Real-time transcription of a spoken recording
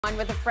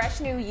With a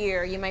fresh new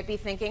year, you might be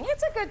thinking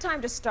it's a good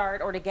time to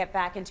start or to get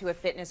back into a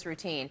fitness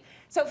routine.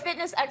 So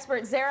fitness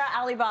expert Zehra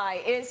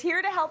Allibhai is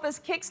here to help us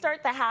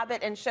kickstart the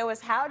habit and show us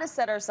how to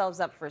set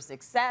ourselves up for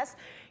success.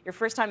 Your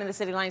first time in the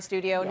Cityline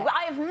studio, and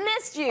I have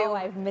missed you. Oh,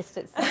 I've missed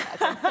it so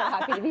much. I'm so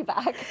happy to be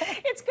back.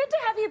 It's good to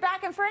have you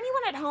back. And for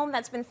anyone at home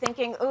that's been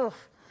thinking,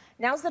 oof,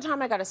 now's the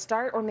time I got to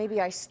start, or maybe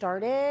I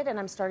started and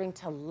I'm starting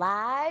to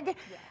lag.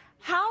 Yeah.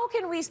 How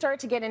can we start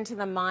to get into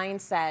the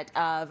mindset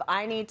of,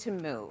 I need to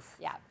move?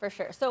 Yeah, for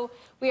sure. So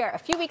we are a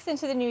few weeks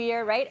into the new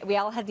year, right? We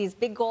all had these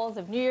big goals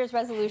of New Year's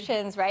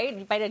resolutions, right?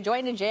 You might have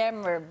joined a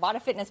gym or bought a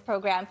fitness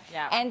program.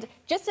 Yeah. And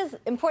just as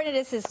important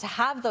it is to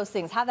have those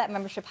things, have that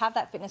membership, have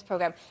that fitness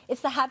program, it's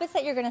the habits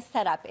that you're going to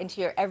set up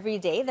into your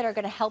everyday that are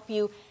going to help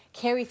you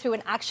carry through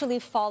and actually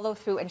follow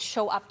through and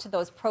show up to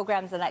those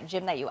programs in that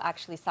gym that you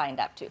actually signed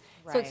up to.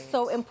 Right. So it's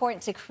so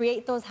important to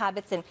create those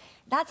habits, and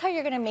that's how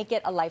you're going to make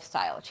it a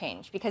lifestyle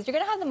change, because you're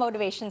going to have the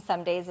motivation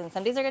some days, and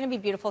some days are going to be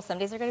beautiful, some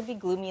days are going to be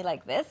gloomy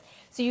like this.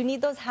 So you need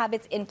those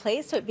habits in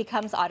place so it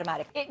becomes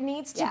automatic. It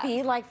needs to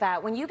be like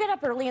that. When you get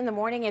up early in the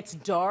morning, it's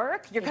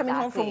dark. You're coming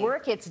home from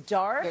work, it's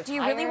dark. Do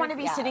you really want to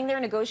be sitting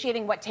there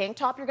negotiating what tank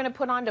top you're going to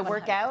put on to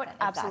work out?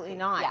 Absolutely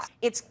not. Yeah.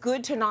 It's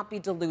good to not be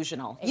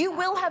delusional. You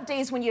will have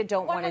days when you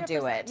don't want to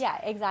do it. Yeah,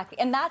 exactly.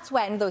 And that's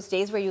when those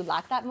days where you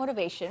lack that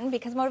motivation,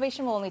 because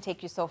motivation will only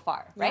take you so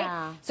far, right?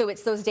 Yeah. So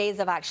it's those days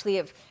of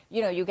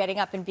you getting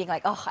up and being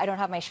like, oh, I don't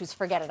have my shoes,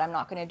 forget it, I'm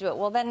not going to do it.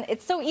 Well, then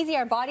it's so easy.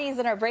 Our bodies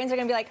and our brains are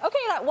going to be like, okay,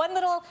 that one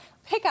little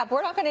hiccup,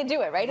 we're not going to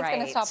do it, right? It's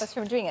going to stop us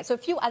from doing it. So a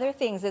few other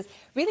things is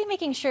really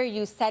making sure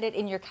you set it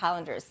in your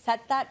calendars.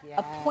 Set that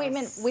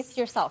appointment with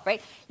yourself,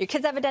 right? Your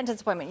kids have a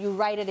dentist appointment, you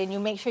write it in, you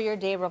make sure your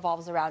day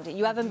revolves around it.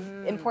 You have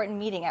an important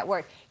meeting at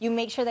work, you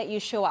make sure that you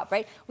show up,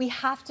 right? We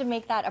have to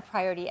make that a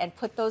priority and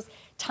put those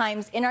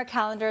times in our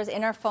calendars,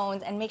 in our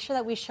phones, and make sure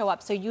that we show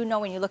up. So you know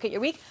when you look at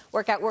your week,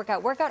 workout,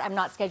 workout, workout, I'm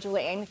not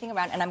scheduling anything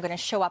around, and I'm going to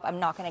show up. I'm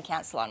not going to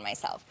cancel on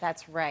myself.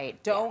 That's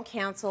right. Don't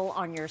cancel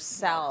on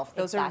yourself.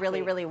 Those are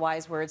really, really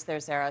wise words there,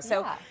 Zehra.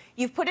 So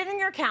you've put it in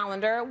your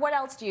calendar. What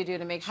else do you do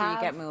to make sure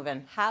you get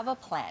moving? Have a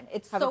plan.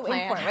 It's so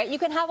important, right? You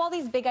can have all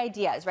these big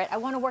ideas, right? I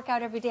want to work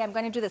out every day. I'm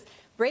going to do this.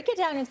 Break it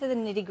down into the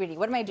nitty-gritty.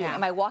 What am I doing?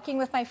 Am I walking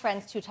with my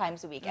friends 2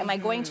 times a week? Am I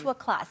going to a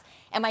class?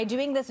 Am I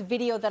doing this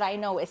video that I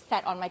know is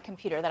set on my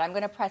computer that I'm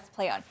going to press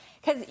play on?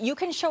 Because you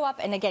can show up,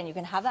 and again, you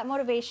can have that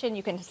motivation.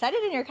 You can set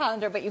it in your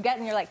calendar, but you get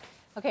and you're like,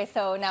 okay,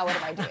 so now what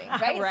am I doing,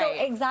 right?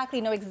 So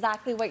know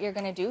exactly what you're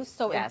going to do.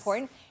 So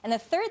important. And the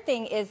third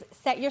thing is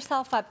set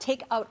yourself up.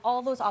 Take out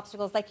all those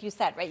obstacles, like you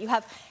said, right? You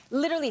have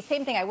literally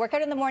same thing. I work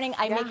out in the morning.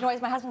 I make noise.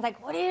 My husband's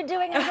like, "What are you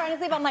doing? I'm trying to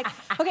sleep." I'm like,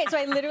 okay. So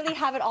I literally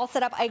have it all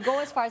set up. I go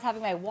as far as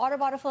having my water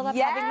bottle filled up,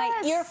 having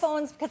my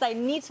earphones because I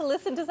need to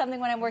listen to something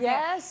when I'm working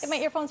out. If my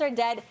earphones are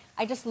dead,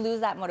 I just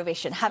lose that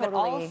motivation. Have it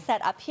all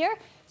set up here.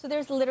 So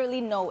there's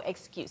literally no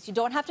excuse. You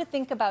don't have to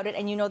think about it,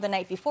 and you know the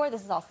night before,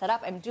 this is all set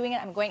up, I'm doing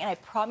it, I'm going, and I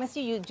promise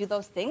you, you do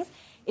those things,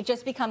 it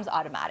just becomes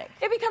automatic.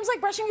 It becomes like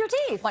brushing your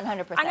teeth.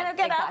 100%. I'm going to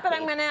get up and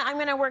I'm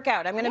going to work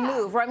out. I'm going to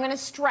move, or I'm going to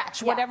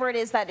stretch, whatever it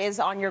is that is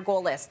on your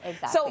goal list.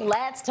 So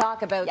let's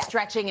talk about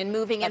stretching and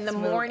moving in the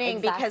morning,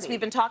 because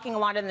we've been talking a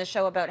lot in the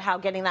show about how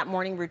getting that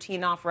morning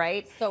routine off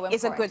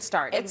is a good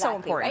start. It's so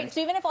important. Right? So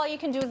even if all you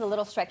can do is a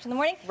little stretch in the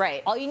morning,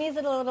 all you need is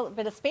a little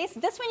bit of space.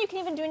 This one you can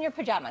even do in your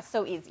pajamas.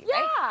 So easy,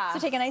 right? So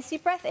take a nice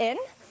deep breath in.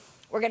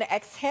 We're going to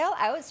exhale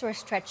out, so we're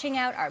stretching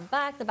out our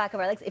back, the back of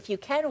our legs. If you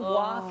can,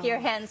 walk your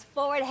hands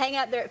forward, hang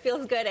out there. It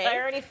feels good, eh? I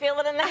already feel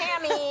it in the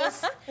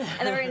hammies. And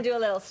then we're going to do a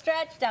little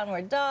stretch,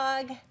 downward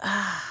dog.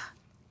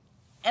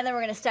 And then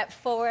we're going to step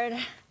forward.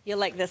 You'll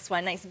like this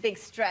one. Nice big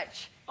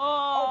stretch.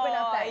 Open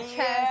up that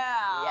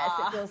chest. Yes,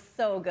 it feels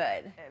so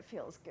good. It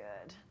feels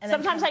good. And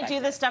sometimes I do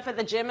this stuff at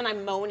the gym and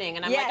I'm moaning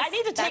and I'm like, I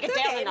need to take it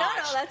down a notch.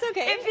 No, that's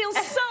okay. It feels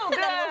so good.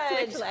 And then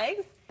we'll switch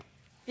legs.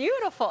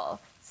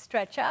 Beautiful.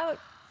 Stretch out.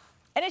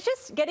 And it's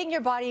just getting your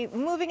body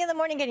moving in the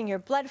morning, getting your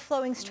blood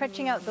flowing,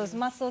 stretching out those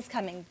muscles,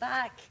 coming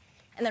back.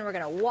 And then we're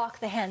going to walk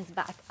the hands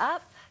back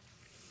up.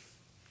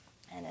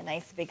 And a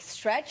nice big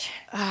stretch.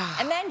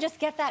 And then just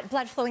get that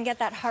blood flowing, get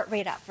that heart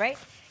rate up, right?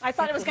 I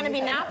thought it was going to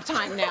be nap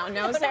time now.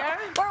 No, Zehra?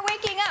 We're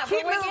waking up.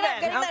 Keep we're waking moving.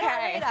 Up, getting that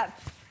heart rate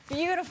up.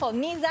 Beautiful.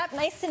 Knees up,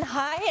 nice and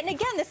high. And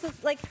again, this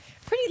is like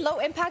pretty low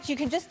impact. You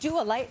can just do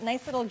a light,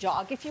 nice little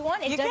jog if you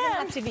want. It doesn't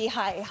have to be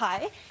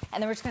high.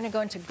 And then we're just going to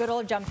go into good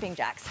old jumping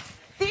jacks.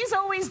 These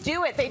always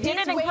do it. They did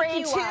it in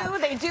grade 2.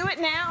 They do it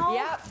now.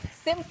 Yep.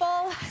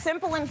 Simple.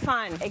 Simple and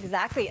fun.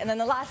 Exactly. And then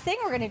the last thing,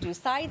 we're going to do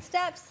side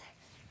steps.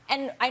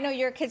 And I know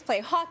your kids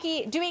play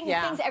hockey, doing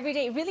things every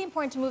day. Really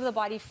important to move the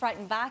body front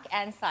and back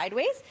and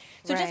sideways.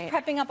 So just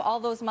prepping up all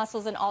those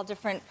muscles in all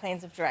different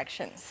planes of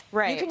directions.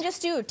 You can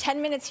just do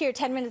 10 minutes here,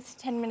 10 minutes,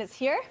 10 minutes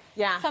here.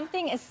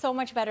 Something is so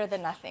much better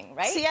than nothing,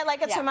 right? See, I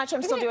like it so much,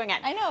 I'm still doing it.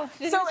 I know.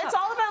 So it's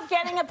all about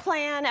getting a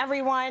plan,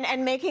 everyone,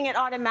 and making it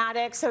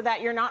automatic so that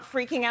you're not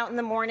freaking out in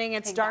the morning.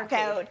 It's dark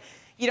out.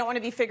 You don't want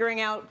to be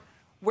figuring out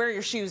where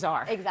your shoes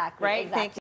are. Exactly. Right? Thank you.